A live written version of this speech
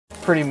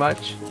pretty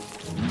much.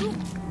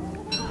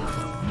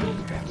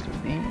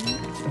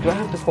 Do I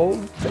have to hold?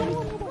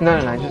 No,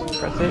 just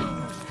press it.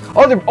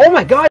 Oh, oh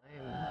my god!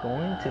 I'm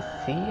going to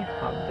see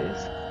how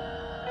this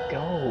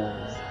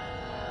goes.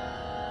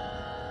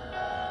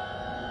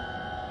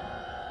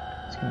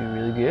 This could be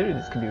really good, or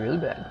this could be really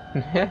bad.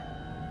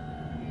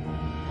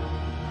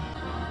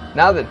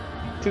 Now then,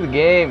 to the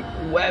game.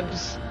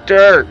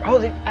 Webster! Oh,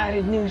 they've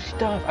added new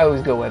stuff. I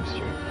always go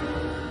Webster.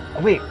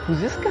 Oh, wait, who's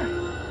this guy?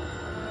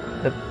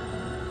 The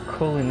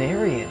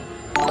culinarian.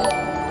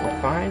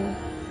 Fine.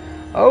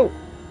 Oh,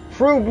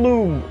 Fruit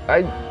Loom.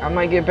 I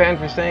might get banned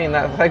for saying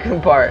that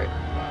second part.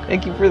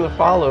 Thank you for the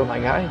follow, my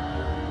guy.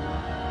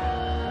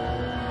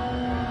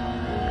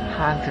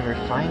 Had to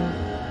refine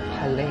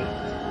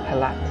palate.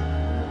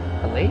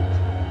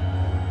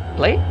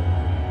 Plate?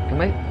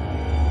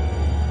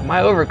 Am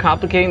I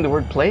overcomplicating the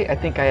word plate? I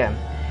think I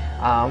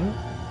am.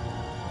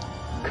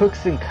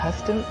 Cooks in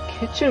custom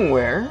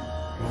kitchenware.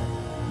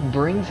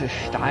 Brings a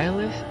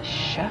stylish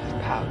chef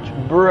pouch.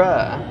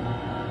 Bruh.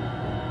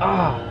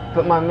 Ah,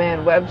 but my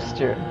man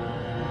Webster.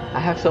 I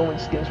have so much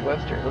skins for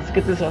Webster. Let's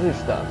get this other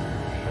stuff.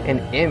 An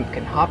imp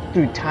can hop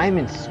through time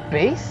and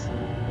space?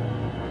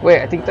 Wait,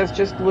 I think that's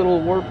just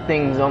little warp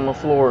things on the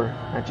floor.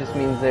 That just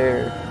means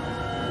that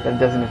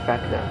doesn't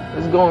affect them.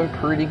 This is going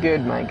pretty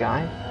good, my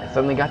guy. I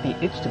suddenly got the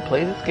itch to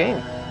play this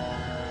game.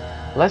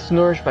 Less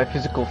nourished by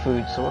physical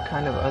food, so what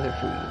kind of other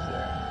food is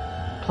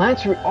there?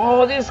 Plants root.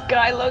 Oh, this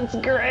guy looks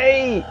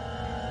great!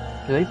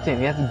 He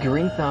has a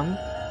green thumb.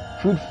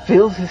 Food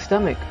fills his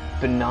stomach,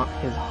 but not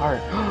his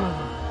heart.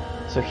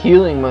 So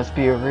healing must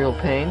be a real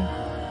pain.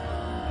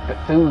 But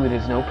food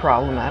is no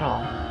problem at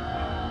all.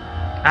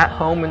 At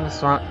home in the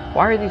swamp.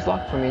 Why are these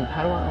locked for me?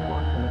 How do I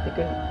unlock them? I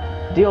think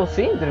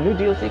DLC? Did a new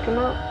DLC come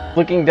out?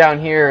 Looking down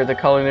here, the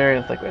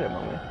culinarian's like, wait a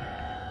moment.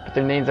 But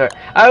their names are...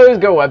 I always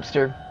go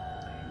Webster.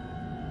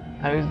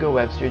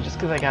 Just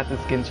because I got the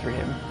skins for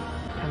him.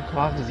 What kind of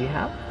claws does he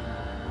have?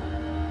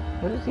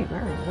 What is he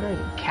wearing? What are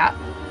these? Cat?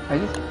 Are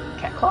these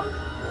cat claws?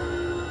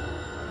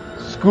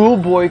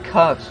 Schoolboy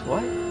cuffs.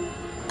 What?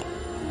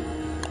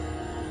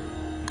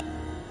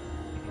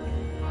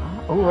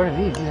 Oh, what are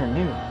these? These are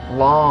new.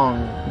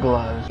 Long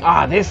gloves.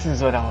 Ah, this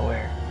is what I'll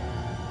wear.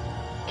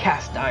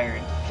 Cast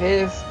iron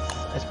fists.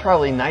 It's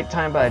probably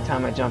nighttime by the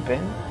time I jump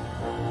in.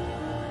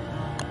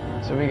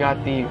 So we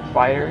got the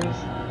fighters.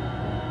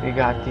 We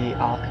got the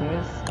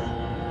alchemists.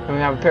 And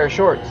we have a pair of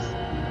shorts.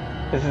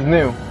 This is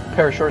new. A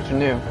pair of shorts are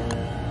new.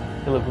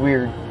 They look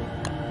weird.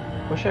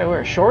 What should I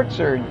wear? Shorts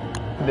or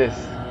this?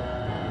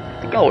 I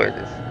think I'll wear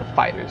this. The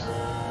fighters.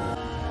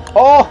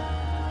 Oh!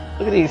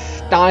 Look at these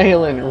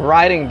styling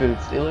riding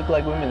boots. They look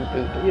like women's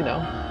boots, but you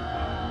know.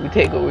 We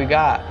take what we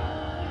got.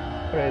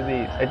 What are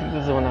these? I think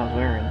this is the one I was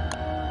wearing.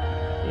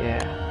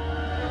 Yeah.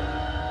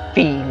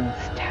 Fiend's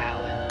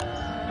talons.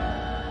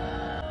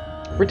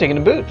 We're taking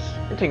the boots.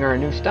 We're taking our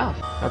new stuff.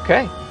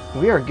 Okay.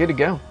 We are good to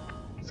go.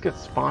 Let's get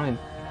spawning.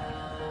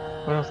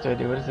 What else do I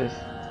do? What is this?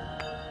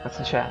 That's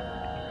the chat.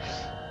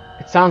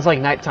 It sounds like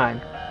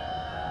nighttime.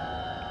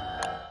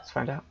 Let's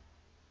find out.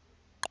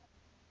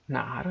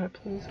 Now, how do I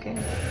play this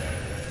game?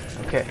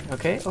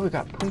 Okay. Oh, we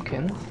got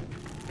pumpkins.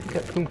 I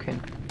got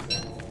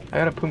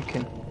a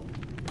pumpkin.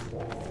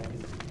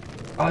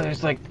 Oh,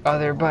 there's like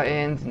other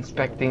buttons.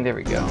 Inspecting. There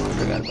we go. I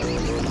forgot about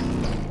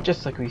that.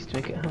 Just like we used to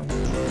make at home.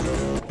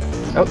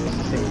 Oh, it's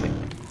the same thing.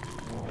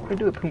 What do I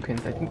do with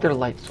pumpkins? I think they're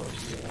light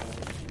source.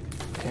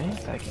 Okay,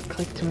 so I can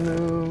click to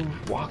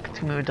move, walk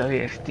to move,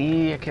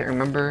 WSD. I can't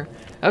remember.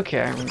 Okay,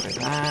 I remember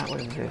that.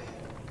 What is this?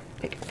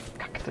 Hey,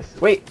 cactus.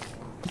 Wait!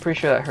 I'm pretty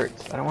sure that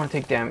hurts. I don't want to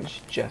take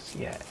damage just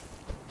yet.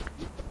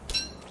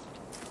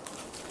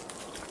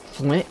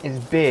 Flint is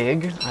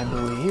big, I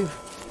believe.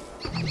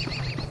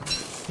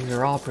 These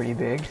are all pretty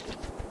big.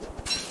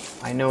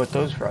 I know what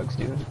those frogs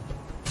do.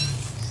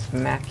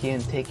 Smack you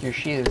and take your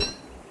shield.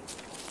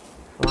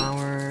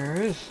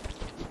 Flowers.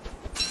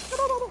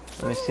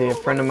 Let me see, a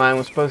friend of mine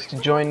was supposed to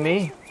join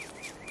me.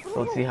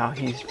 So let's see how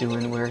he's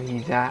doing, where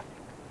he's at.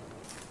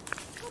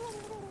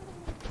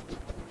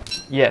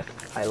 Yes,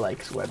 I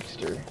like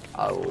Webster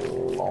a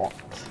lot.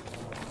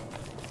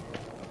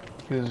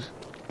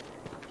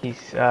 He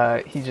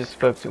just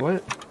spoke to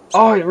what?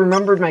 Oh, it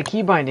remembered my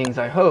key bindings,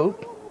 I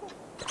hope.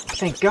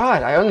 Thank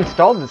God, I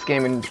uninstalled this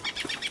game and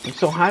I'm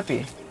so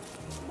happy.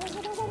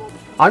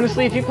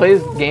 Honestly, if you play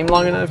this game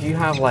long enough, you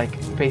have like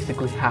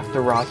basically half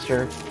the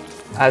roster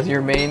as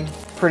your main,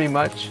 pretty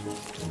much.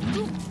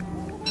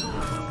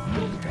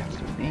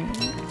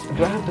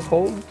 Do I have to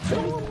hold?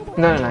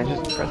 No,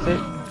 just press it.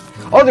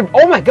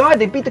 Oh my God,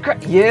 they beat the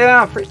crap.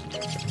 Yeah,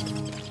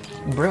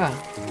 bruh.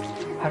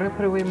 How do I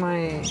put away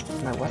my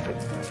weapon?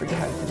 I forget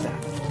how to do that.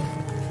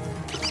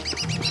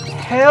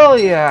 Hell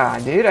yeah,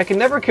 dude! I can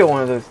never kill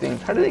one of those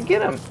things. How do they get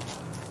them?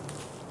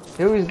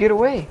 They always get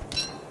away.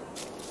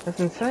 That's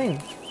insane.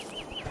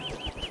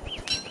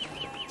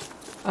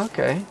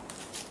 Okay.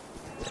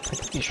 I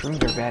think these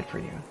shrooms are bad for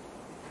you.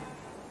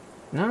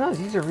 No,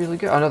 these are really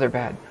good. Oh no, they're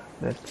bad.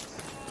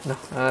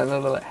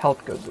 No,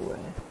 health goes away.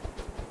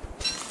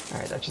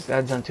 Alright, that just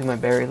adds on to my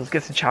berries. Let's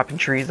get some chopping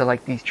trees. I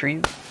like these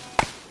trees.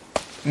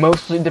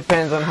 Mostly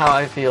depends on how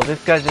I feel.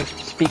 This guy just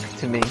speaks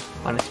to me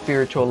on a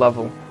spiritual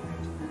level.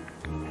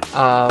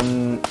 Let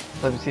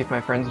me see if my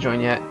friends join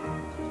yet.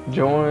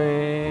 Join.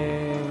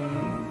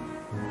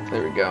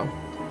 There we go.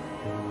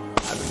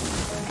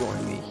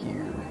 Join me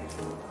here.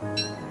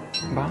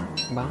 Ba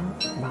ba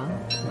ba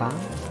ba.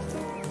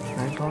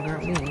 Nightfall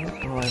got me.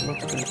 Oh, I look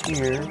through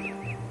here.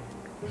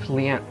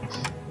 Fleance.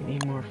 We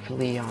need more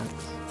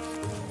fleance.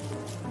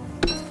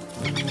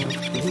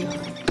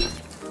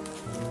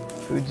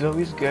 Food's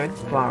always good.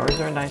 Flowers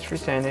are nice for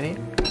sanity.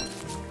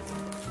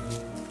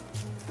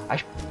 I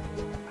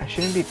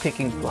shouldn't be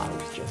picking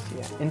flowers just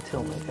yet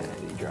until my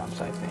sanity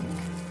drops, I think.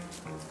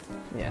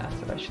 Yeah, that's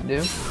what I should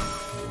do.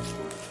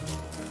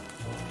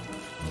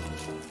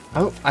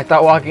 Oh, I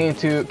thought walking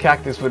into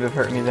cactus would have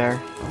hurt me there.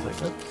 I was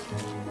like, oops.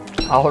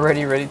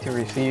 Already ready to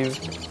receive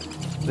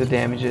the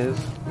damages.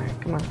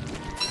 Alright, come on.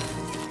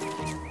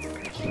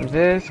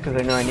 This, because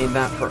I know I need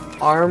that for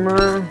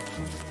armor.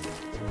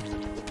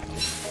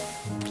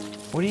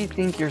 What do you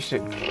think your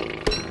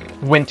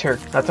winter.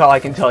 That's all I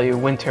can tell you.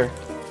 Winter.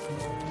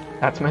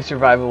 That's my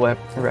survival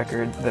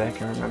record that I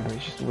can remember.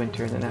 It's just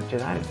winter, and then after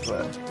that it's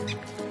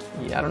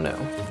yeah, I don't know.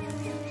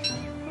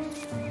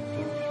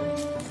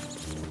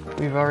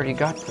 We've already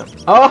got some.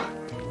 Oh!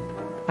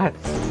 That's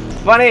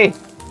funny!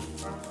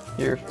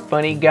 You're a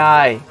funny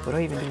guy. What do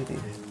I even do with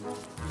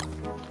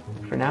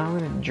these? For now, I'm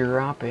gonna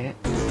drop it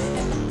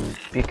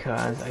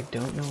because I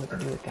don't know what to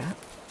do with that.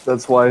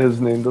 That's why his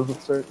name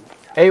doesn't start.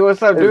 Hey,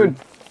 what's up, dude?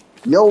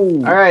 Yo!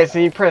 Alright, so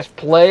you press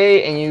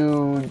play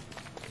and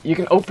you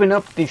can open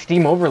up the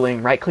Steam overlay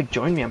and right-click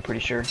join me, I'm pretty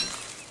sure.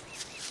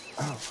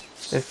 Oh.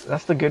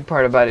 That's the good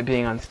part about it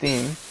being on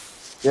Steam.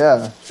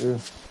 Yeah, sure.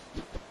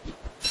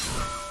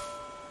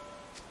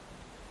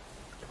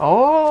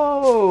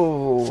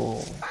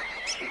 Oh!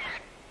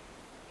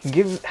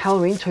 Give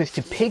Halloween toys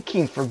to Pig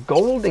King for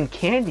gold and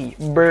candy.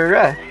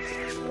 Bruh.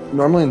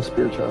 Normally in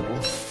Spirit Chapel.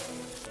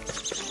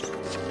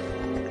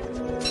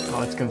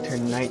 Oh, it's gonna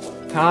turn night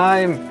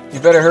time. You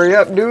better hurry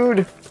up,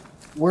 dude.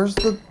 Where's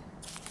the...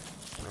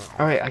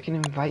 Alright, I can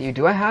invite you.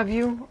 Do I have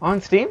you on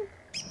Steam?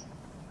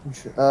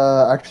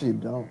 Actually you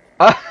don't.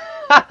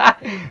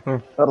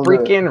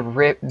 Freaking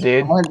rip,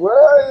 dude. I'm like, where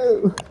are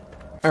you?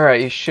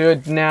 Alright, you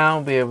should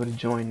now be able to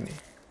join me.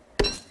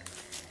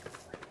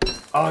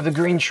 Oh, the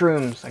green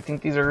shrooms. I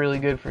think these are really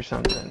good for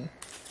something.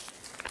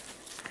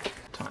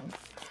 Time.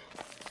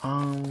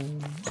 I'm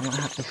gonna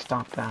have to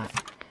stop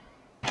that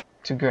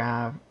to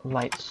grab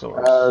light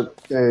source.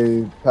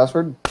 Okay,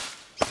 password?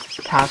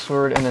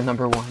 Password and then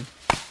number 1.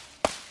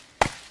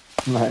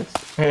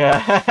 Nice.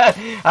 Yeah.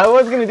 I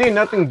was gonna do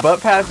nothing but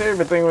password,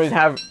 but then we'd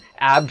have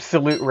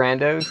absolute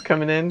randos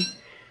coming in.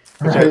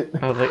 Right.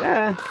 I was like,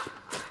 eh.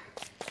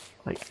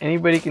 Like,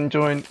 anybody can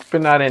join,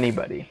 but not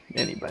anybody.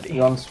 Anybody.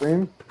 You on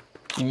stream?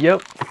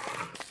 Yep.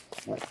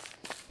 Nice.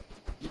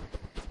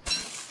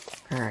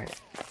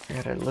 Alright. I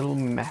got a little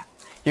map.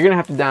 You're gonna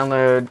have to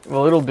download,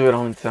 well, it'll do it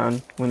on its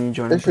own when you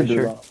join, They I'm should pretty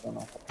do sure.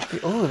 that.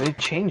 Oh, they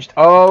changed.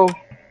 Oh.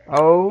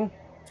 Oh.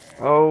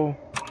 Oh.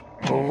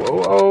 Oh,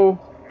 oh, oh.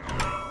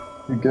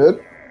 You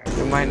good?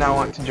 You might not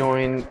want to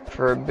join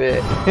for a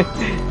bit.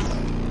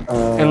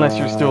 Unless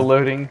you're still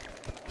loading.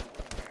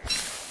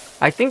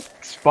 I think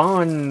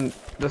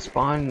the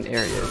spawn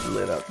area is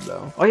lit up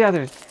though. Oh yeah,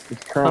 there's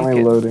It's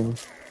currently pumpkin. loading.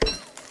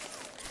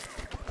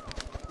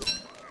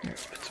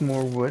 Let's put some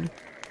more wood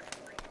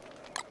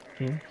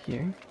in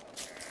here.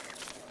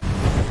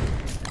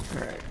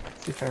 Alright,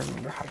 let's see if I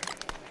remember how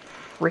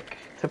frick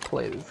to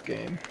play this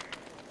game.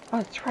 Oh,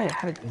 that's right, I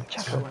had a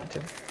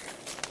jack-o'-lantern.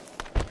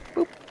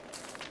 Boop.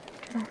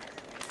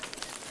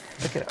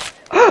 Pick it up.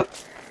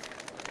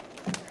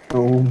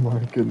 Oh my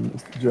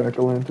goodness,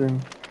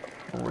 jack-o'-lantern.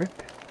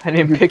 Rip. I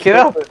didn't pick it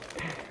up.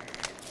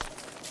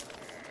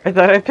 I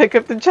thought I'd pick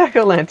up the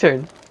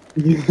jack-o'-lantern.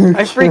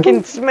 I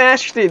freaking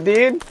smashed it,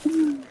 dude.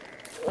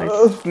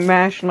 I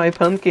smashed my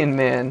pumpkin,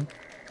 man.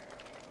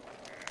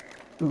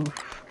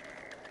 Oof.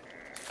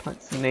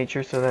 Plant some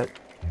nature so that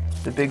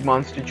the big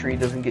monster tree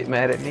doesn't get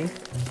mad at me.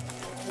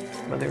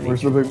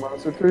 Where's the big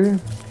monster tree?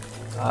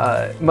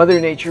 Mother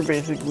Nature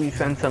basically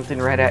sends something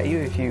right at you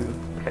if you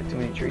cut too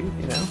many trees,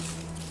 you know?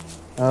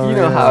 Oh, You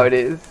know how it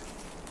is.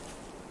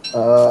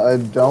 I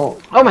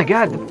don't. Oh my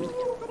god!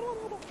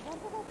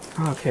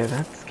 Okay,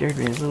 that scared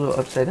me. It's a little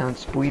upside down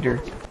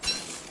squeeder.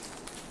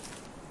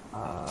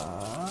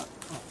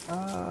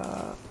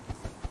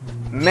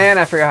 Man,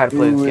 I forgot how to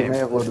play this game. May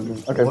have loaded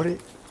in. Okay. What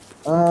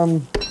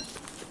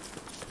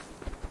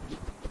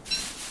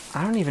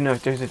I don't even know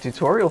if there's a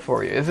tutorial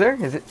for you. Is there?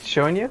 Is it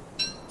showing you?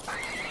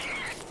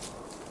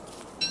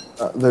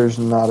 There's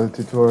not a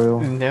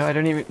tutorial. No, I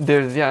don't even.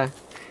 There's, yeah.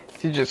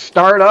 You just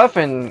start off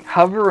and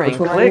hover and Which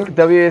one are click. you?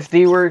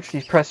 WSD works.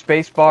 You press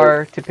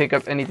spacebar to pick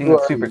up anything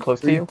that's super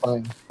close to you.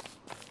 Playing?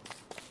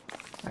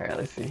 Alright,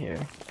 let's see here.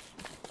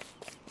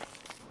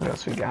 What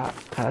else we got?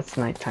 Oh, that's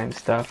nighttime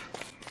stuff.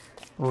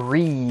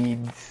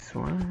 Reeds.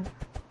 What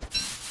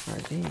are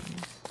these?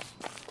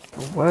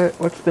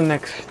 What's the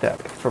next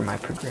step for my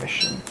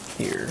progression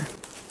here?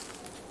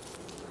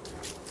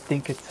 I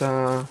think it's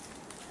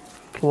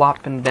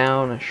plopping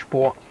down a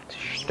spot to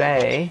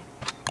stay.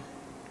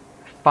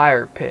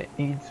 Fire pit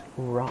needs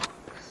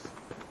rocks.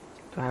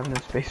 Do I have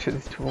enough space for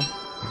this tool?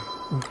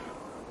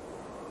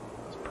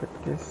 Let's put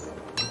this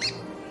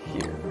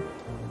here.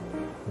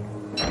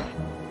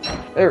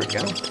 There we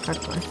go.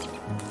 That's nice.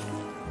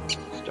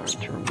 Starting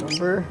to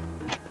remember.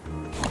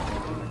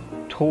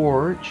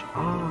 Torch.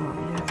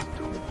 Ah, yes,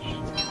 torch.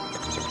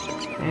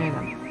 And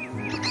I'm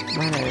running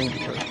out of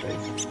inventory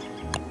space.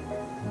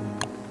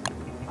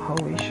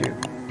 Holy shoot.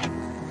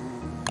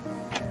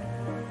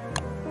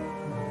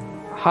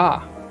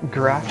 Ha!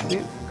 Grass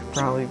suit could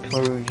probably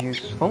prove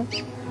useful.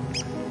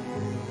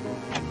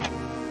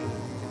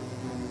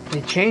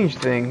 They changed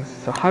things,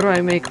 so how do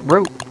I make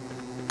rope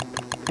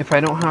if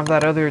I don't have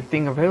that other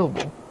thing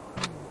available?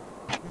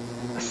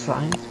 A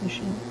science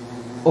machine?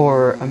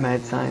 Or a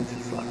mad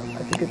scientist lab?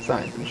 I think it's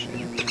science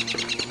machine.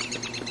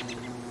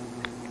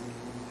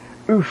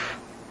 Oof.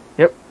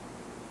 Yep.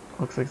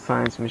 Looks like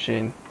science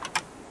machine.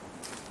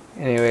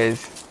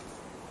 Anyways.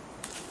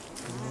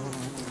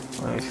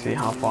 Let me see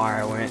how far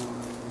I went.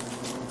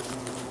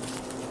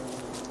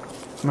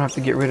 I'm gonna have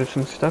to get rid of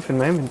some stuff in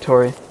my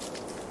inventory.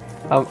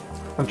 I'm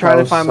trying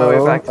to find my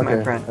way back to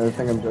my friend. I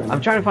think I'm doing. I'm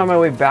trying to find my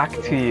way back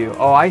to you.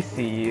 Oh, I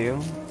see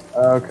you.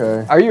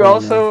 Okay. Are you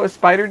also a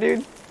spider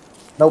dude?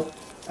 Nope.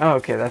 Oh,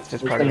 okay, that's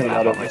just part of the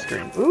map on my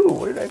screen. Ooh,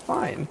 what did I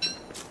find?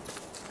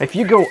 If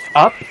you go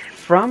up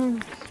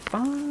from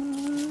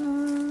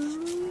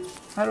spawn...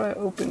 How do I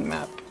open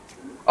map?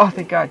 Oh,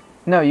 thank God.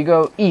 No, you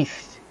go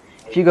east.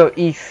 If you go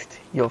east,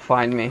 you'll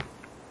find me.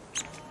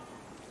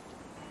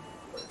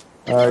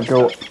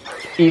 Go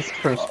East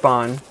from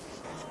spawn.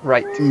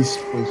 Right. east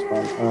from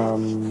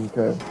spawn.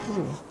 Okay.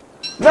 Ooh.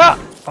 No!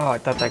 Oh, I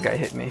thought that guy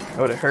hit me. That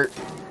would've hurt.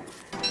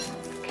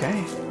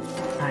 Okay.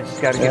 I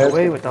just gotta get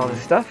away with all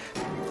this stuff.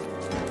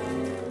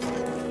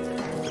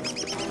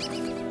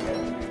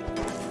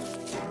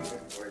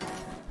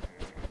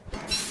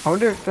 I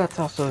wonder if that's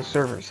also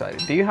server side.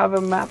 Do you have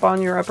a map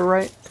on your upper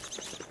right?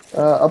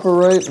 Upper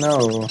right?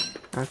 No.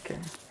 Okay.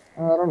 I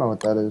don't know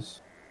what that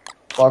is.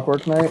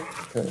 Clockwork Knight?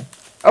 Okay.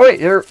 Oh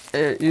wait,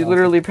 you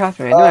literally passed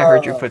me. I knew I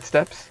heard your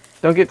footsteps.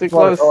 Don't get too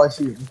close. Oh, I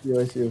see you.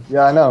 I see you.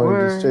 Yeah, I know.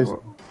 Just chasing.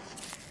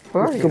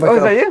 Where are you? Oh,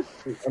 is that you?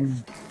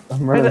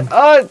 I'm running.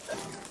 Oh,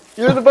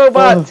 you're the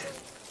Bobot.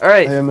 All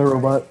right. I am the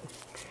robot.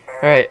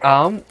 All right.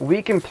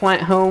 We can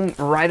plant home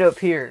right up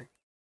here.